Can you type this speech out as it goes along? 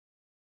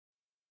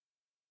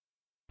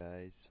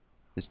Guys,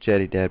 it's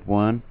Chatty Dad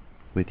 1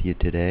 with you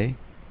today.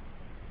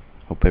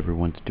 Hope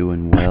everyone's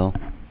doing well.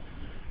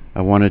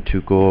 I wanted to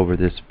go over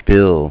this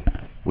bill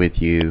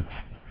with you.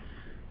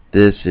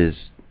 This is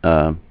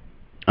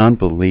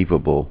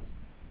unbelievable.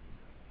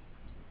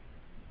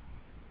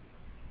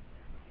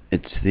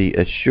 It's the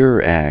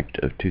Assure Act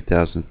of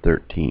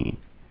 2013.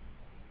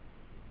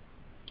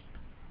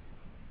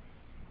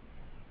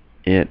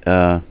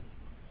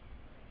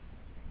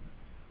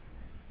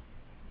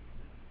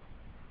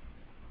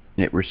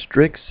 It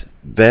restricts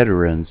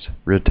veterans,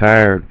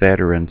 retired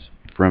veterans,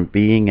 from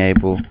being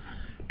able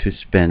to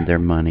spend their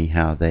money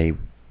how they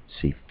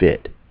see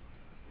fit.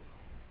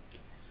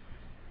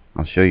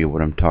 I'll show you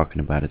what I'm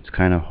talking about. It's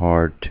kind of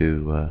hard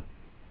to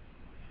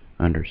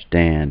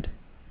understand.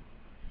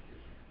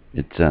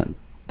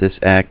 This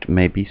act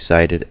may be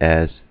cited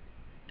as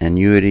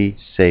Annuity,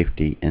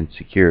 Safety, and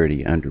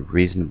Security under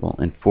Reasonable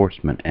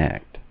Enforcement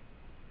Act,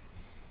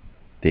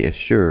 the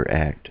Assure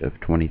Act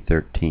of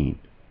 2013.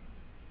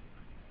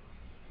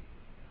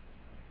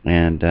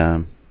 And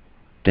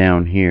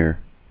down here,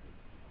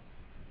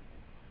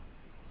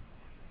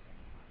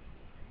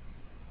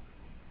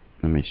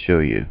 let me show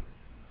you.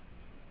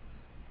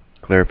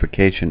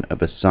 Clarification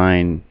of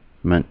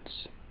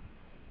assignments,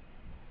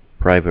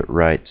 private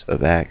rights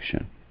of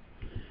action.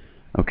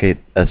 Okay,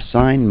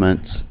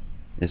 assignments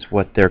is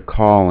what they're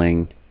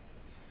calling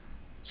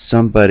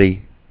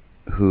somebody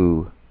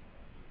who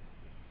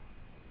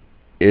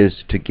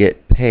is to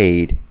get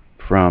paid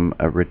from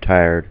a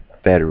retired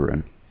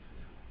veteran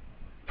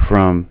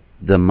from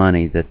the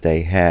money that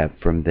they have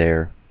from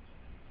their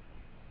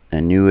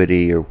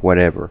annuity or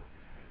whatever,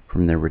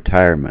 from their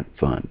retirement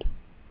fund.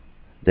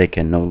 They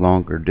can no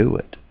longer do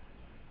it.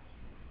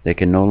 They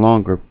can no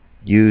longer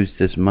use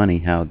this money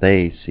how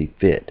they see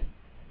fit.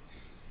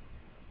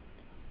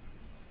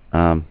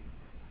 The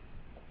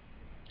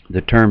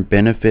term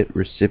benefit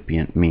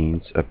recipient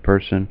means a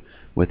person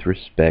with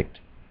respect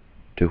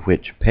to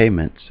which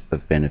payments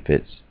of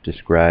benefits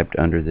described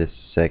under this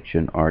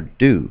section are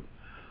due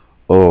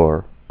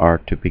or are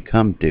to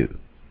become due.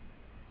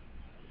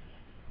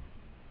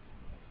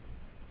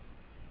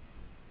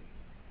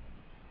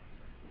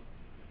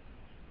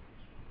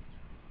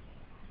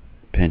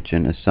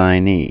 Pension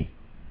assignee.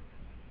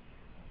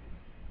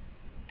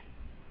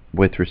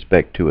 With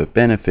respect to a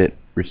benefit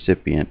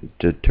recipient,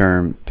 the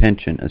term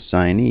pension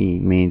assignee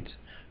means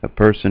a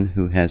person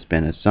who has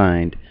been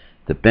assigned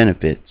the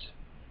benefits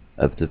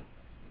of the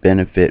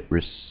benefit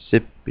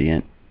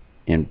recipient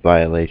in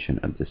violation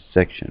of this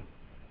section.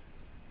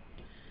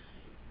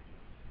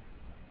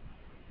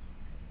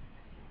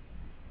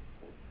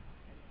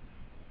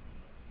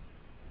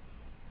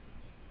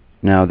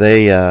 Now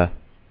they're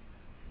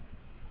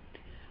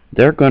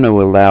going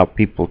to allow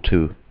people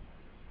to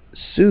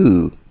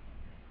sue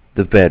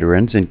the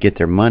veterans and get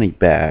their money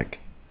back,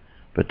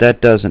 but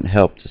that doesn't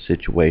help the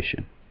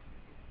situation.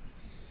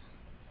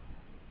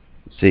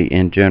 See,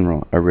 in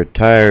general, a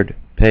retired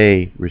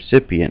pay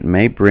recipient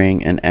may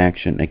bring an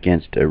action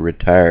against a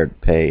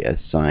retired pay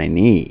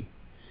assignee.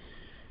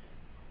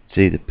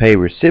 See, the pay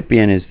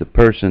recipient is the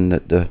person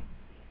that the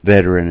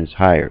veteran has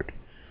hired.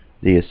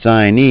 The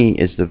assignee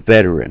is the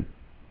veteran.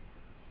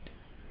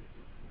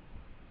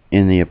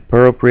 In the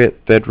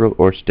appropriate federal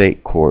or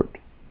state court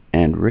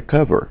and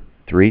recover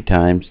 3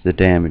 times the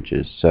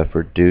damages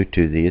suffered due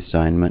to the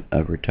assignment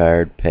of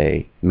retired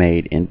pay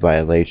made in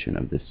violation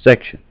of this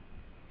section.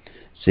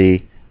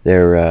 See,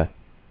 it's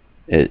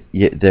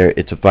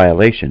a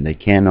violation. They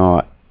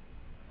can't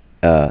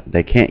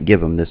give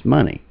them this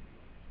money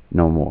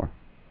no more.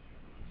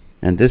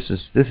 And this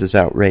is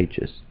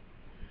outrageous.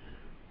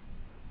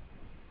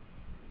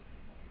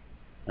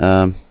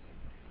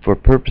 For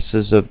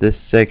purposes of this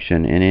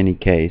section, in any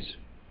case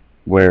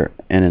where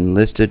an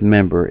enlisted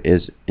member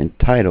is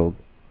entitled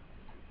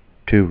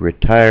to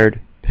retired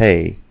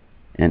pay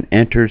and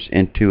enters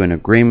into an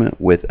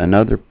agreement with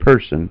another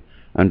person,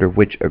 under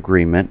which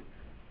agreement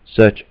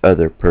such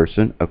other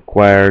person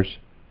acquires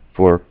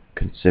for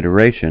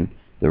consideration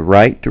the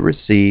right to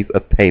receive a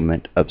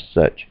payment of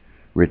such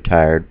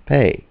retired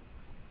pay,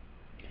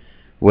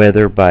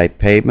 whether by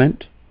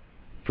payment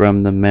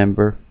from the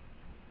member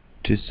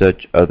to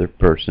such other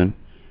person,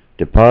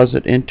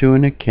 deposit into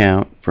an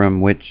account from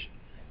which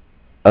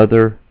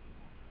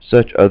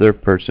such other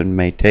person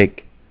may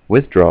take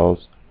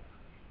withdrawals,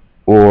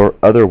 or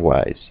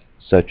otherwise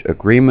such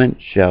agreement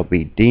shall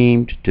be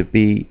deemed to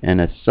be an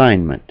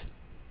assignment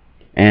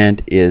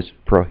and is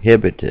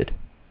prohibited.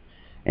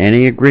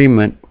 Any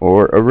agreement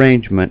or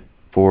arrangement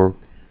for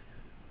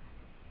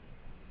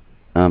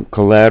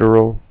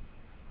collateral,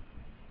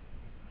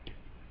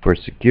 for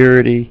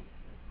security,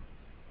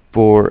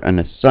 for an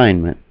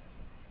assignment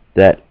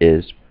that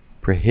is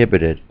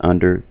prohibited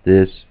under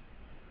the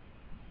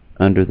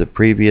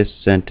previous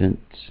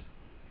sentence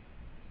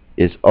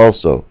is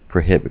also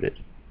prohibited.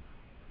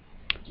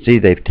 See,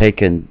 they've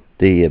taken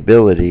the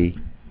ability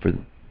for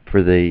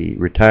the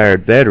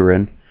retired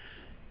veteran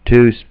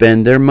to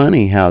spend their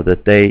money how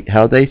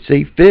they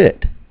see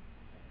fit.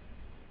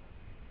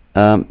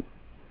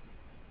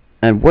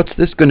 And what's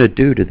this going to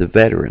do to the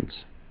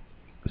veterans,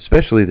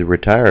 especially the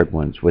retired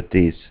ones, with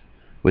this?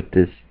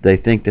 They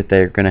think that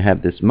they're going to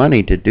have this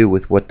money to do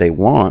with what they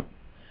want.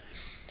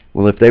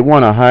 Well, if they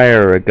want to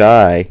hire a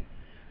guy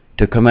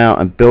to come out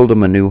and build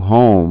them a new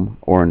home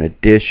or an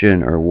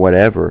addition or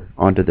whatever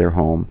onto their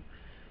home,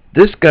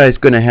 this guy's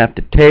going to have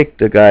to take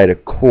the guy to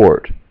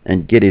court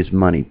and get his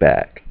money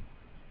back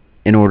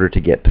in order to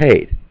get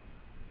paid.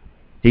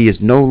 He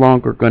is no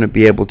longer going to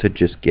be able to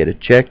just get a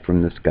check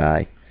from this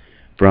guy,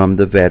 from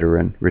the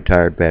veteran,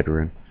 retired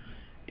veteran,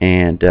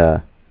 and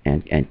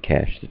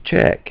cash the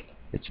check.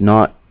 It's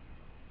not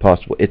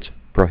possible. It's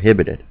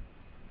prohibited.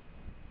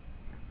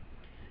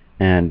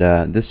 And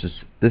this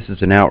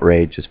is an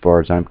outrage as far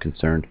as I'm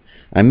concerned.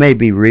 I may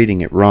be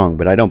reading it wrong,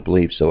 but I don't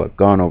believe so. I've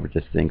gone over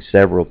this thing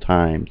several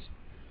times,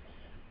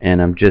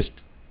 and I'm just,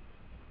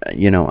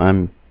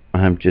 I'm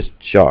just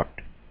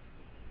shocked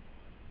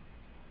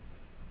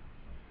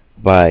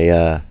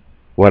by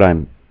what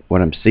I'm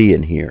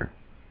seeing here.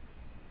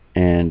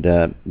 And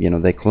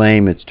they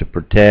claim it's to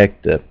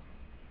protect the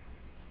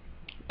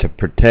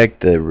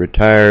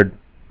retired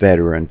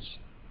veterans,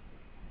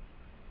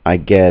 I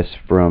guess,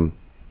 from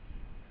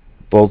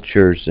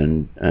vultures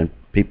and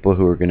people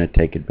who are going to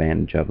take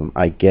advantage of them.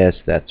 I guess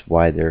that's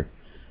why they're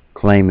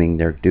claiming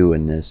they're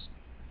doing this.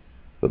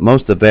 But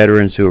most of the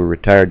veterans who are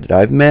retired that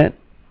I've met,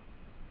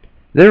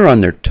 they're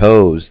on their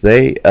toes.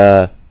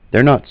 They're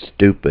not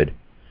stupid,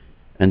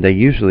 and they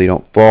usually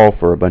don't fall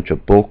for a bunch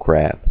of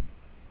bullcrap.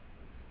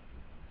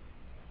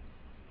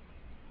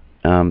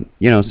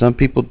 Some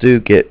people do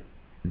get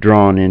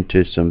drawn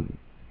into some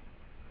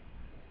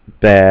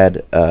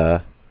bad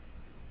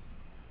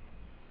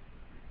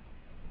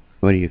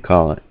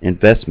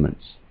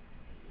investments.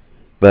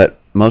 But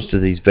most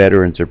of these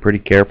veterans are pretty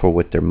careful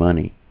with their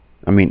money.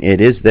 I mean,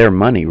 it is their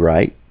money,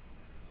 right?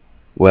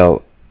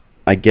 Well,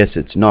 I guess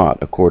it's not,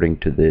 according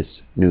to this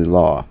new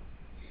law.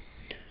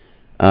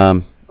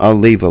 I'll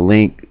leave a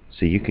link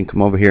so you can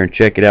come over here and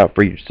check it out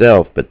for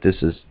yourself, but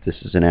this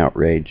is an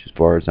outrage as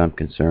far as I'm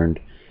concerned.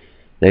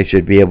 They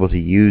should be able to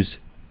use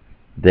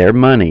their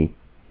money,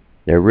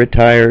 their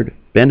retired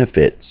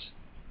benefits,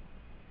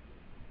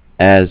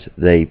 as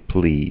they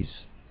please.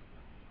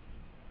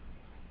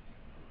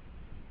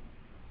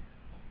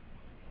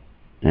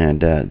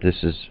 And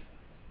this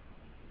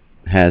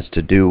has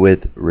to do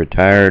with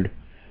retired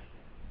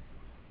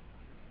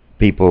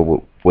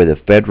people with a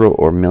federal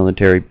or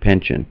military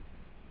pension.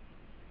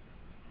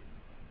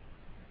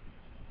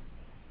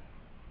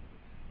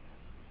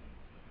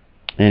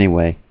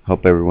 Anyway,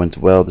 hope everyone's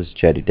well. This is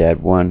Chatty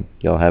Dad 1.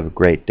 Y'all have a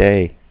great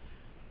day.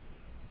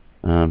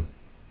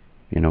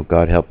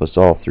 God help us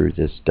all through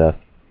this stuff.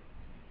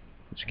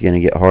 It's going to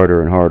get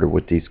harder and harder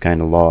with these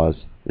kind of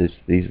laws.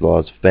 These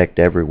laws affect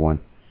everyone,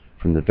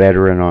 from the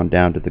veteran on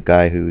down to the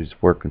guy who's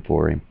working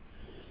for him.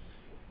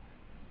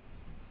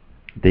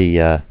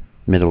 The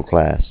middle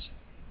class.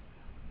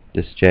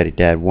 This is Chatty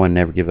Dad 1.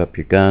 Never give up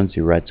your guns.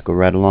 Your rights go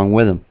right along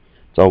with them.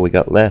 It's all we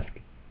got left.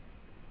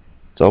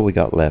 It's all we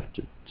got left,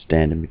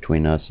 standing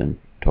between us and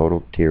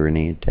total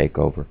tyranny and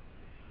takeover.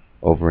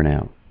 Over and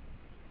out.